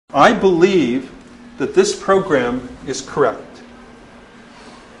I believe that this program is correct.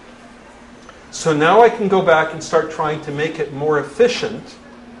 So now I can go back and start trying to make it more efficient.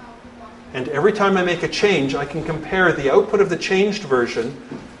 And every time I make a change, I can compare the output of the changed version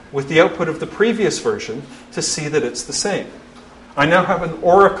with the output of the previous version to see that it's the same. I now have an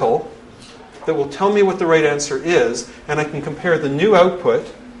oracle that will tell me what the right answer is, and I can compare the new output,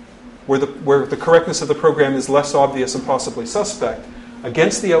 where the correctness of the program is less obvious and possibly suspect,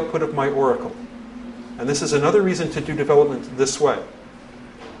 against the output of my oracle. And this is another reason to do development this way.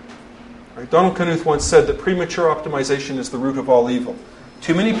 Right? Donald Knuth once said that premature optimization is the root of all evil.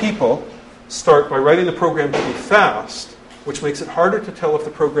 Too many people start by writing the program to be fast, which makes it harder to tell if the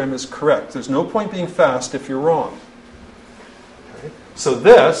program is correct. There's no point being fast if you're wrong. Okay? So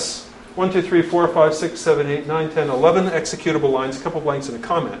this, 1, 2, 3, 4, 5, 6, 7, 8, 9, 10, 11 executable lines, a couple blanks and a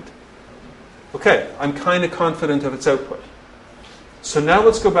comment. Okay, I'm kind of confident of its output. So now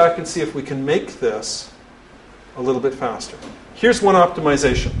let's go back and see if we can make this a little bit faster. Here's one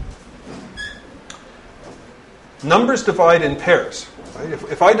optimization. Numbers divide in pairs. Right?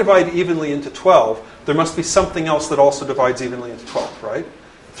 If I divide evenly into 12, there must be something else that also divides evenly into 12, right?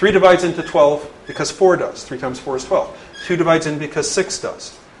 3 divides into 12 because 4 does. 3 times 4 is 12. 2 divides in because 6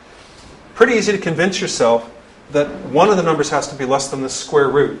 does. Pretty easy to convince yourself that one of the numbers has to be less than the square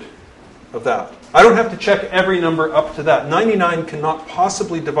root of that. I don't have to check every number up to that. 99 cannot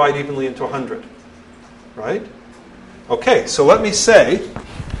possibly divide evenly into 100, right? Okay, so let me say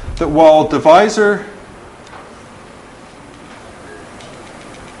that while divisor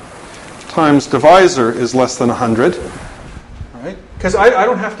times divisor is less than 100, right? Because I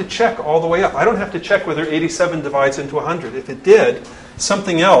don't have to check all the way up. I don't have to check whether 87 divides into 100. If it did,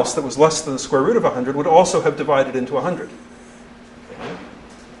 something else that was less than the square root of 100 would also have divided into 100.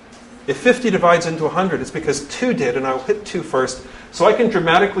 If 50 divides into 100, it's because 2 did, and I'll hit 2 first. So I can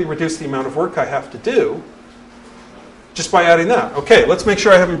dramatically reduce the amount of work I have to do just by adding that. Okay, let's make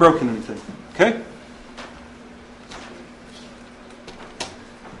sure I haven't broken anything. Okay?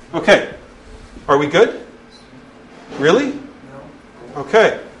 Okay. Are we good? Really? No.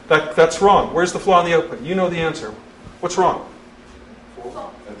 Okay. That's wrong. Where's the flaw in the output? You know the answer. What's wrong?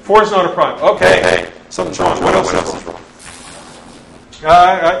 4 is not a prime. Okay. Something's wrong. What else is wrong?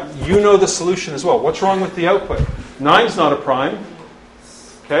 You know the solution as well. What's wrong with the output? 9's not a prime.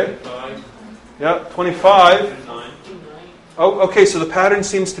 Okay. Yeah, 25. Oh, okay, so the pattern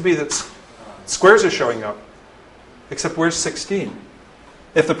seems to be that squares are showing up. Except where's 16?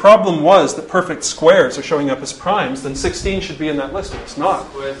 If the problem was that perfect squares are showing up as primes, then 16 should be in that list. It's not.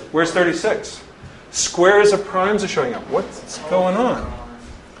 Where's 36? Squares of primes are showing up. What's going on?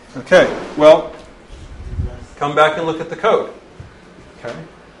 Okay, well, come back and look at the code. Okay.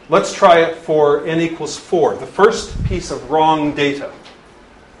 Let's try it for n equals 4, the first piece of wrong data.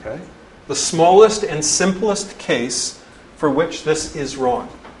 Okay. The smallest and simplest case for which this is wrong.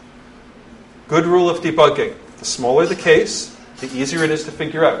 Good rule of debugging. The smaller the case, the easier it is to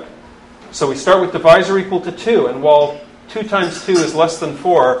figure out. So we start with divisor equal to 2, and while 2 times 2 is less than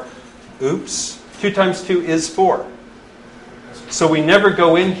 4, oops, 2 times 2 is 4. So we never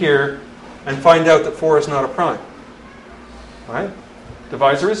go in here and find out that 4 is not a prime. Right?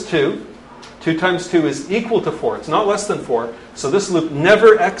 Divisor is 2. 2 times 2 is equal to 4. It's not less than 4. So this loop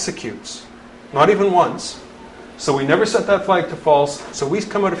never executes. Not even once. So we never set that flag to false. So we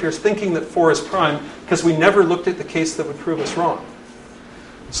come out of here thinking that 4 is prime because we never looked at the case that would prove us wrong.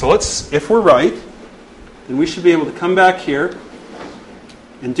 So if we're right, then we should be able to come back here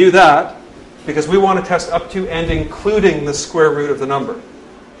and do that because we want to test up to and including the square root of the number.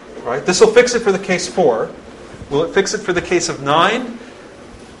 Right? This will fix it for the case 4. Will it fix it for the case of 9?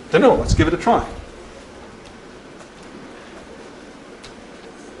 Don't know. Let's give it a try.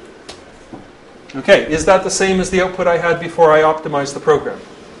 Okay, is that the same as the output I had before I optimized the program?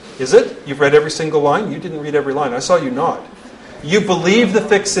 Is it? You've read every single line? You didn't read every line. I saw you nod. You believe the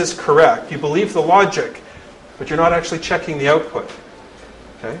fix is correct. You believe the logic, but you're not actually checking the output.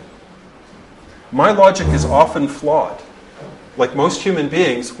 Okay? My logic is often flawed. Like most human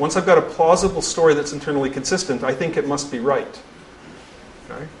beings, once I've got a plausible story that's internally consistent, I think it must be right.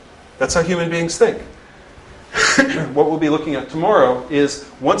 Okay? That's how human beings think. What we'll be looking at tomorrow is,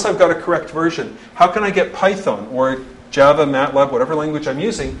 once I've got a correct version, how can I get Python or Java, MATLAB, whatever language I'm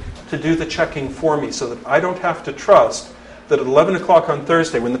using, to do the checking for me so that I don't have to trust that at 11 o'clock on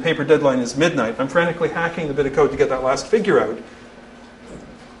Thursday, when the paper deadline is midnight, I'm frantically hacking the bit of code to get that last figure out.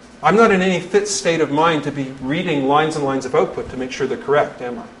 I'm not in any fit state of mind to be reading lines and lines of output to make sure they're correct,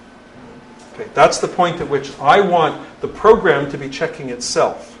 am I? Okay, that's the point at which I want the program to be checking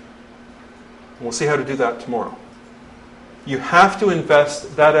itself. And we'll see how to do that tomorrow. you have to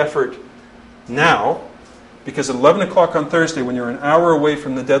invest that effort now, because at 11 o'clock on Thursday, when you're an hour away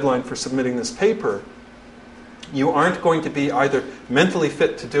from the deadline for submitting this paper, you aren't going to be either mentally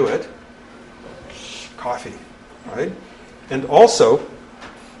fit to do it, coffee, right? And also,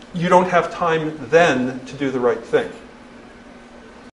 you don't have time then to do the right thing.